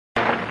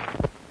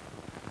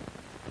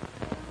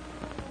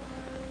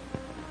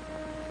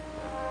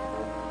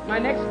My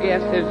next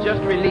guest has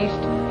just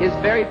released his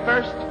very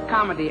first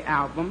comedy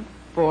album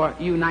for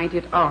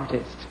United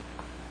Artists.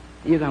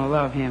 You're going to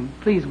love him.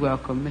 Please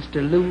welcome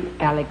Mr. Lou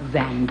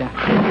Alexendar.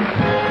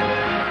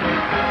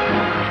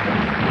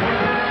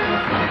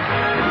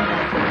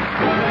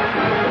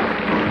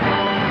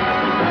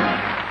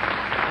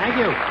 Thank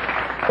you.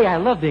 Hey, I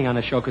love being on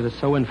the show because it's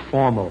so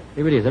informal.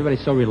 It really is.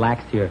 Everybody's so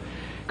relaxed here.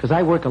 Because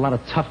I work a lot of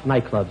tough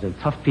nightclubs and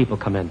tough people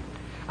come in.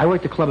 I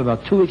worked a club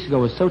about 2 weeks ago.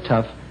 It was so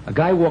tough. A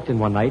guy walked in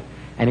one night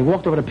and he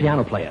walked over to the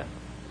piano player.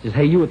 He says,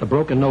 "Hey, you with the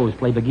broken nose,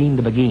 play Begin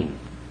to Begin."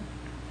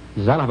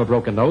 He says, "I don't have a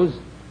broken nose."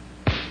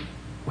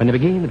 When the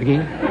Begin, the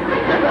Begin.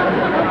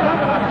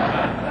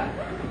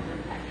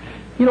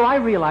 You know, I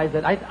realize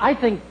that I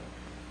think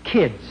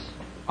kids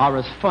are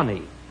as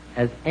funny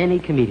as any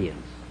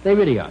comedians. They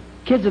really are.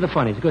 Kids are the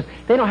funniest because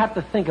they don't have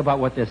to think about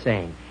what they're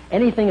saying.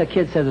 Anything a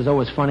kid says is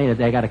always funny, that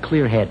they got a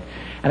clear head.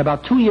 And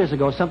about 2 years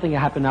ago, something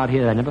happened out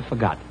here that I never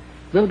forgot.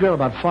 A little girl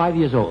about 5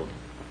 years old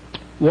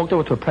walked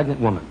over to a pregnant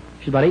woman.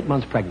 She's about 8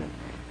 months pregnant.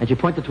 And she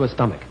pointed to her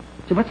stomach.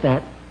 She said, "What's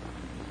that?"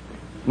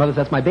 Mother says,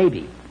 "That's my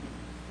baby."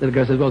 Little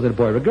girl says, "Well, is it a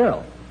boy or a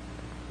girl?"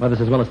 Mother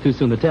says, "Well, it's too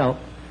soon to tell."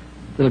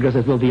 Little girl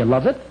says, "Well, do you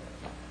love it?"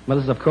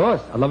 Mother says, "Of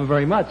course, I love it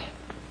very much."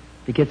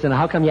 The kid said,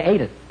 "How come you ate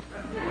it?"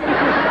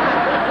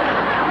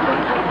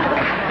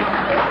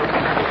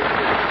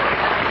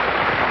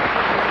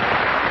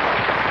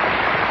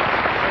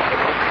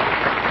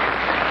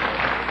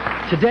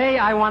 Today,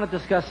 I want to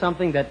discuss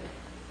something that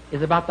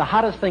is about the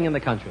hottest thing in the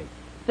country.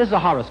 This is a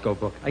horoscope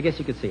book. I guess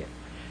you could see it.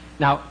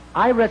 Now,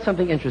 I read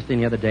something interesting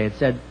the other day. It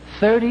said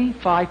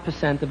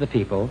 35% of the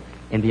people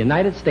in the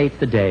United States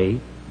today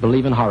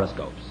believe in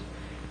horoscopes.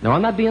 Now,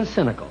 I'm not being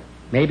cynical.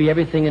 Maybe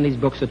everything in these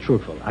books are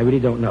truthful. I really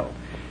don't know.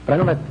 But I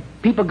know that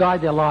people guide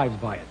their lives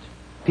by it.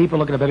 People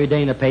look it up every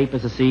day in the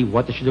papers to see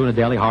what they should do in a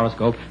daily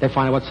horoscope. They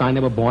find out what sign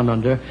they were born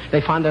under. They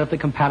find out if they're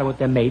compatible with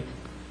their mate.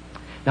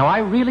 Now, I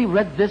really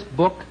read this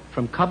book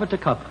from cover to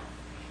cover,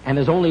 and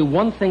there's only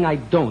one thing I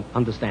don't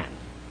understand,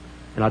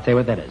 and I'll tell you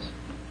what that is.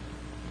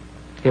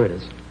 Here it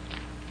is.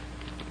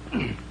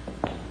 It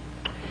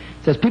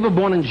says people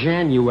born in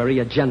January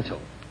are gentle.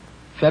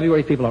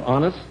 February people are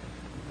honest.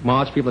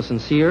 March people are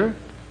sincere.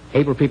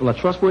 April people are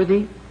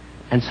trustworthy,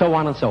 and so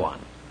on and so on.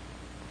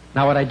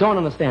 Now, what I don't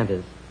understand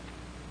is,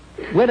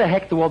 where the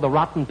heck do all the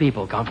rotten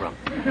people come from?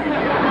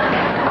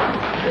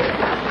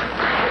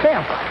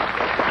 There.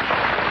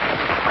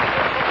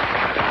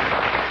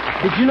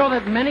 Did you know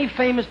that many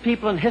famous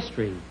people in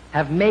history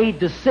have made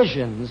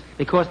decisions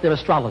because they're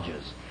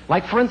astrologers?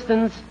 Like, for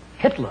instance,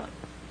 Hitler.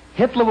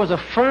 Hitler was a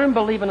firm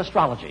believer in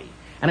astrology.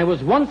 And it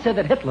was once said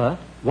that Hitler,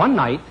 one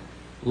night,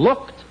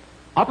 looked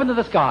up into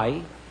the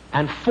sky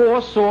and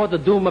foresaw the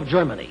doom of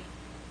Germany.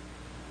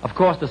 Of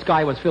course, the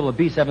sky was filled with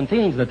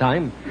B-17s at the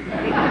time.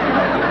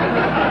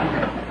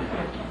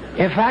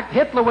 In fact,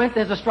 Hitler went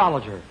to his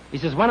astrologer. He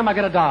says, "When am I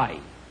going to die?"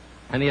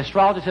 And the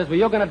astrologer says, "Well,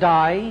 you're going to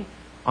die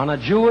on a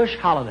Jewish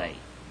holiday."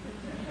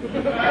 He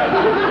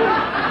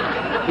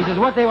says,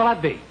 "What day will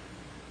that be?"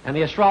 And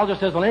the astrologer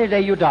says, "Well, any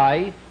day you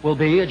die will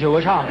be a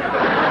Jewish holiday."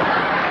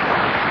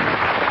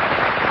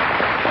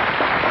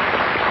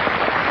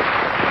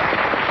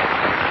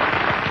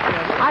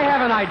 I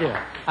have an idea.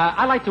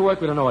 I like to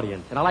work with an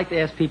audience, and I like to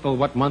ask people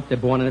what month they're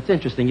born, and it's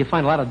interesting. You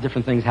find a lot of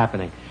different things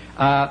happening.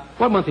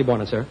 What month are you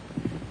born in, sir?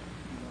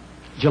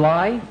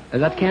 July? Is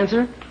that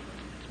Cancer?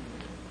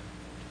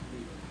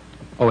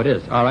 Oh, it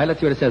is. All right, let's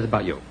see what it says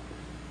about you.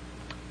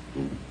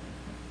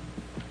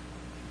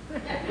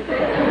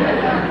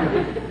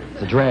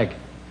 It's a drag.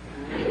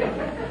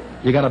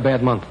 You got a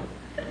bad month.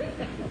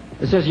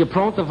 It says you're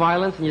prone to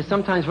violence and you're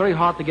sometimes very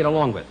hard to get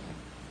along with.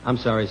 I'm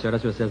sorry, sir.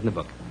 That's what it says in the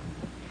book.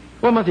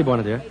 What month are you born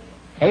in, dear?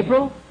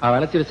 April? All right,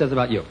 let's see what it says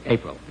about you.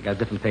 April. I got a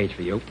different page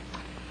for you.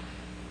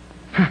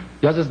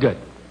 Yours is good.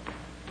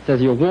 It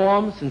says you're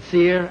warm,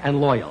 sincere, and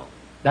loyal.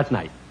 That's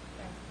nice.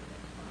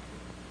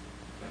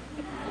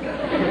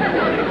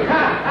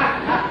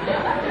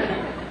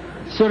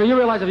 Sir, do you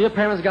realize if your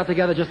parents got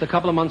together just a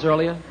couple of months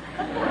earlier,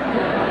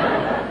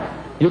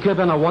 you could have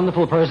been a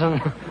wonderful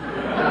person?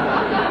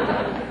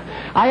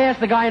 I asked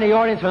the guy in the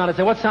audience tonight, I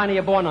said, "What sign are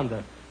you born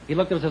under?" He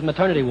looked at his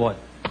maternity ward.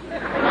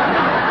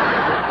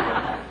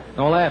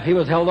 Don't laugh. He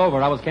was held over.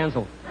 I was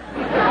canceled.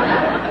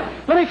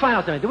 Let me find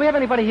out something. Do we have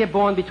anybody here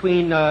born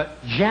between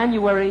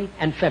January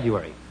and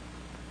February?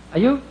 Are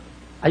you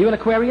an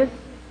Aquarius?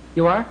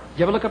 You are? Did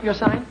you ever look up your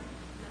sign?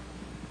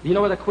 Do you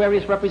know what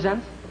Aquarius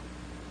represents?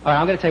 All right,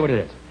 I'm going to tell you what it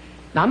is.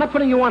 Now, I'm not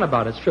putting you on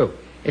about it. It's true.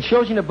 It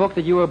shows you in the book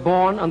that you were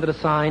born under the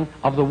sign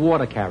of the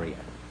water carrier.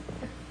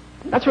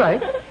 That's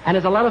right. And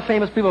there's a lot of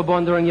famous people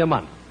born during your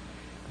month.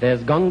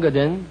 There's Gunga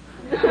Din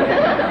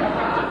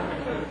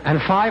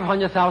and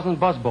 500,000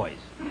 busboys.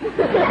 Wait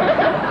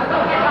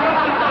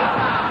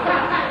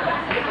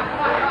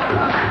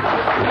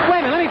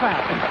a minute, let me find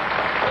out.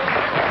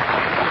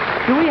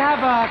 Do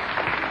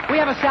we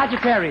have a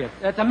Sagittarius?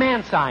 It's a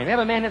man sign. We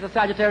have a man that's a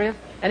Sagittarius?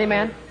 Any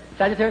man?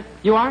 Sagittarius?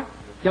 You are?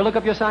 You ever look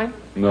up your sign?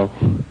 No.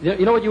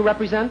 You know what you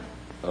represent?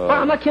 Well,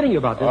 I'm not kidding you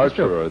about this. It's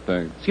true. Archer, I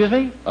think. Excuse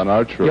me? An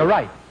archer. You're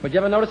right. But you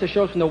ever notice it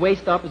shows from the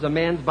waist up is a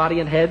man's body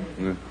and head,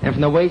 Yeah. and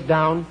from the waist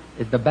down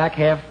is the back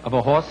half of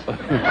a horse?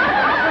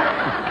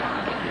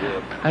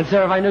 And,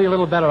 sir, if I knew you a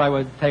little better, I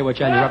would tell you what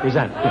gender you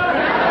represent.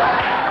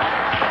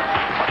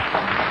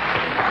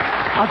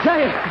 I'll tell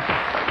you.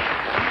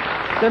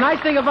 The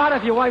nice thing about it,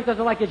 if your wife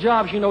doesn't like your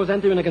job, she knows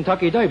entering the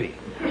Kentucky Derby.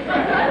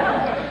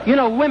 You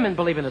know, women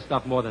believe in this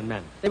stuff more than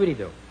men. They really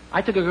do.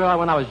 I took a girl out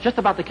when I was just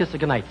about to kiss her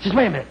goodnight. She says,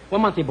 wait a minute, what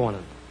month are you born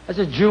in? I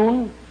said,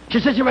 June. She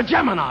says, you're a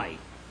Gemini.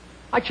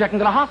 I checked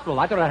into the hospital.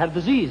 I thought I had a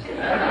disease.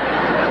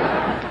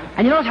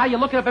 And you notice how you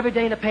look it up every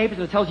day in the papers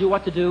and it tells you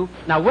what to do?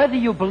 Now, whether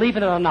you believe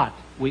in it or not,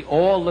 we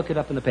all look it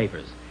up in the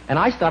papers. And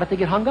I started to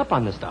get hung up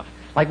on this stuff.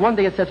 Like one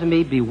day it said to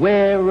me,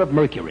 beware of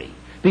Mercury.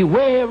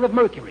 Beware of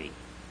Mercury.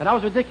 And that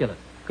was ridiculous.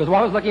 Because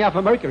while I was looking out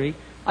for Mercury,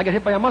 I got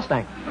hit by a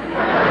Mustang.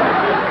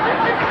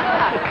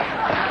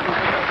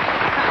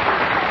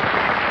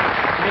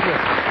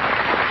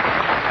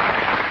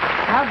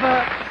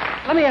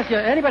 Let me ask you,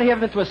 anybody ever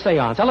been to a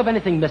seance? I love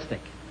anything mystic.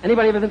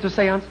 Anybody ever been to a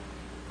seance?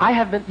 I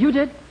have been. You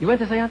did? You went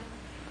to a seance?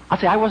 I'll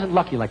say I wasn't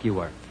lucky like you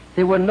were.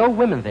 There were no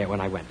women there when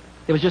I went.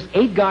 There was just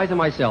 8 guys and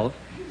myself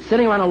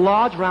sitting around a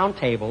large round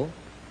table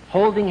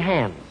holding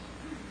hands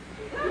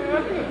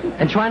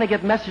and trying to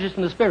get messages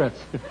from the spirits.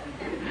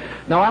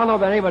 Now, I don't know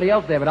about anybody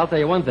else there, but I'll tell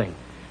you one thing.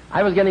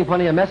 I was getting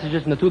plenty of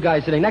messages from the 2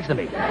 guys sitting next to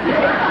me.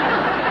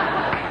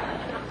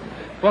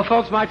 Well,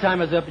 folks, my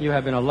time is up, and you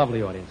have been a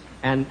lovely audience.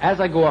 And as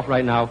I go off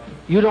right now,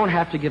 you don't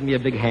have to give me a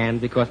big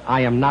hand because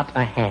I am not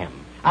a ham.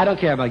 I don't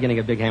care about getting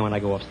a big hand when I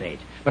go off stage.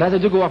 But as I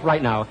do go off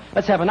right now,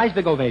 let's have a nice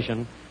big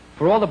ovation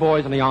for all the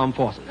boys in the armed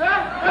forces.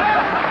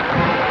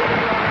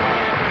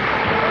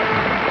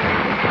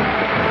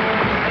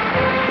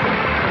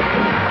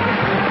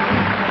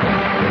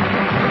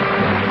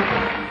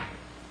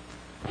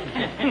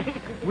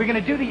 We're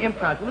going to do the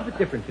improv a little bit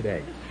different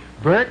today.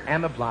 Bert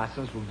and the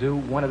Blossoms will do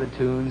one of the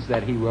tunes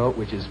that he wrote,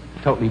 which is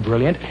totally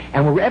brilliant.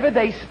 And wherever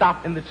they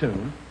stop in the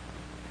tune,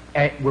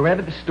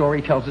 wherever the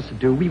story tells us to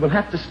do, we will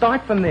have to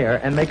start from there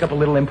and make up a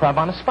little improv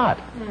on the spot.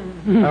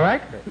 Mm-hmm. All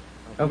right?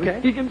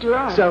 Okay? He can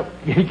try. So,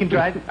 he can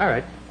try. All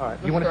right. All right.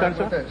 You want to start us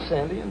off?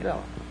 Sandy and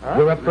Della. All right?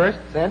 We're up first?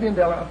 Sandy and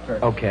Della up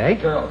first. Okay.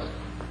 Girls.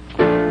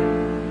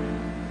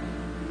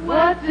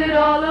 What's it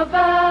all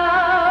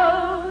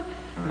about,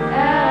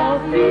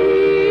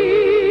 Alfie?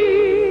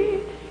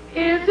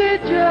 Is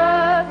it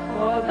just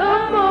for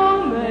the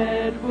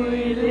moment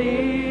we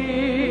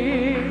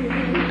live?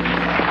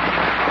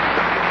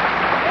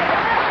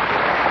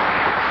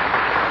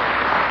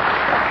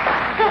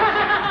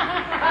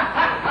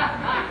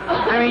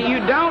 I mean, you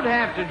don't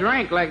have to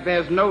drink like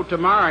there's no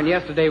tomorrow and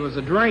yesterday was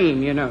a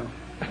dream, you know.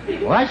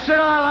 What's it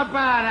all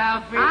about,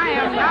 Alfie? I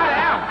am not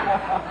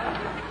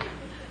Alfie.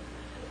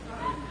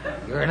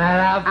 You're not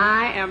Alfie?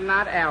 I am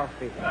not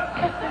Alfie.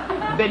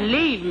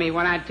 Believe me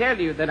when I tell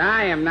you that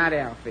I am not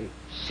Alfie.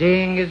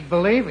 Seeing is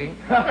believing.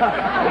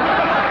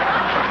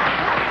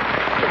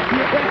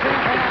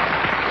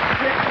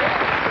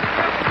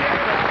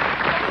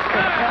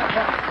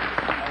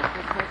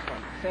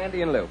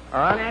 Sandy and Lou. All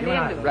right? Sandy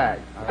and Lou. Right.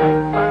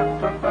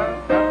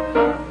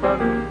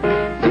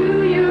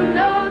 Do you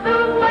know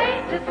the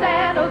way to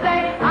San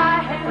Jose? I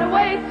had to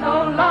wait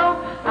so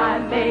long. I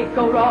may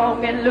go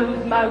wrong and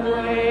lose my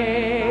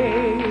way.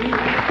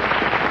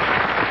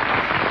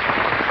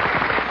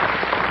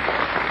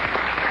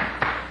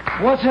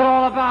 What's it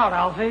all about,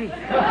 Alfie?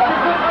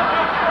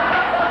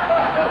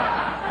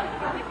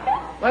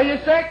 What you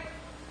say?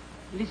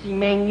 Listen,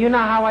 man, you know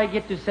how I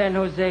get to San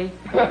Jose?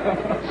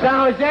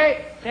 San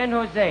Jose? San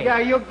Jose. Yeah,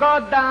 you go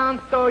down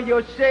to,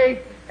 you see,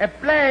 a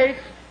place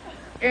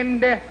in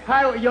the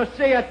highway, you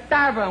see a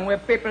tavern where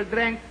people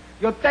drink.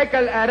 You take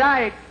a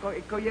ride. A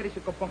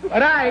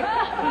ride.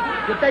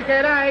 You take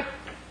a ride,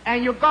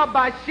 and you go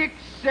by 6,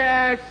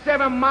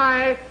 7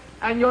 miles,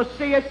 and you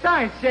see a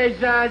sign says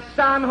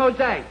San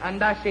Jose, and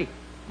that's it.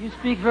 You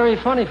speak very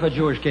funny for a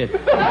Jewish kid.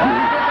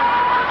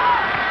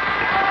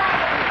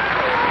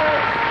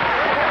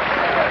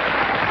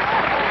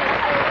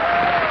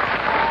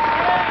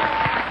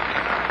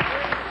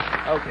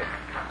 Okay.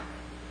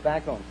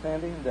 Back on.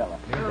 Sandy and Della.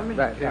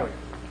 Right. Here we go.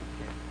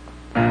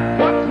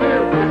 What's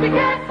new,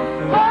 pussycat?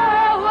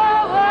 Whoa, whoa,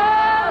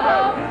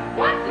 whoa.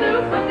 What's new,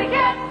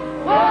 pussycat?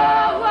 Whoa,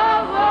 whoa,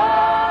 whoa.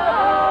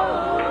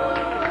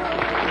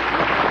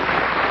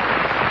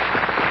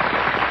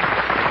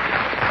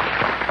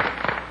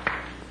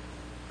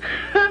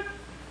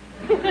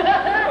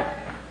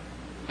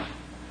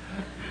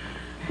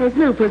 What's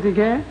new,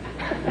 pussycat?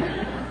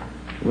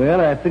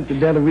 Well, I think the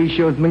Della Reese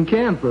show's been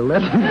canceled.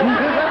 Let's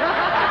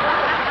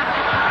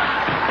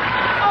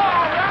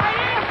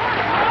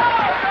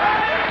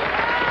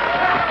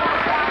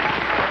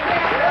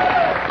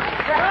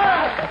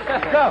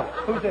go.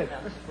 Who's this?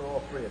 This is for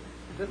all 3 of you.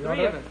 The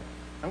 3 of us.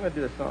 I'm going to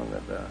do a song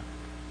that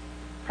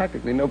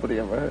practically nobody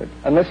ever heard.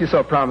 Unless you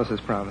saw Promises,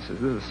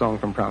 Promises. This is a song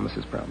from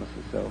Promises,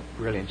 Promises. So,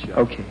 Brilliant show.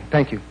 okay.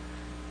 Thank you.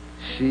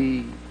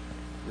 She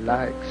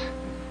likes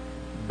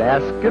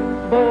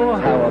basketball.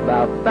 How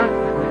about that?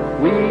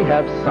 We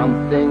have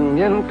something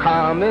in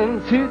common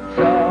to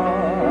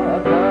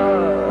talk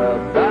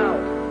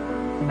about.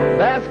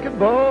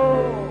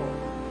 Basketball.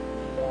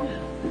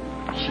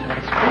 She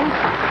likes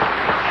basketball.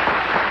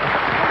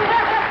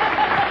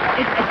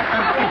 It's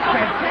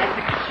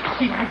fantastic.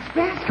 She likes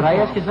basketball. Can I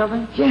ask you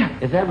something? Yeah.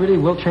 Is that really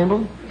Wilt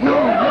Chamberlain? No.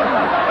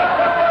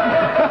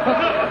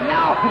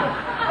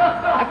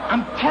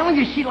 I'm telling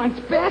you, she likes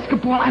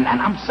basketball, and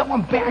I'm so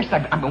embarrassed.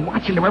 I've been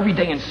watching her every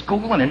day in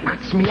school, and it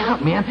knocks me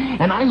out, man.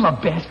 And I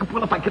love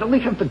basketball. If I could only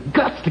have the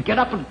guts to get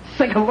up and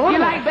say hello. You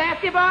like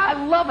basketball? I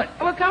love it.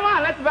 Well, come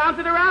on, let's bounce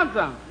it around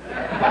some.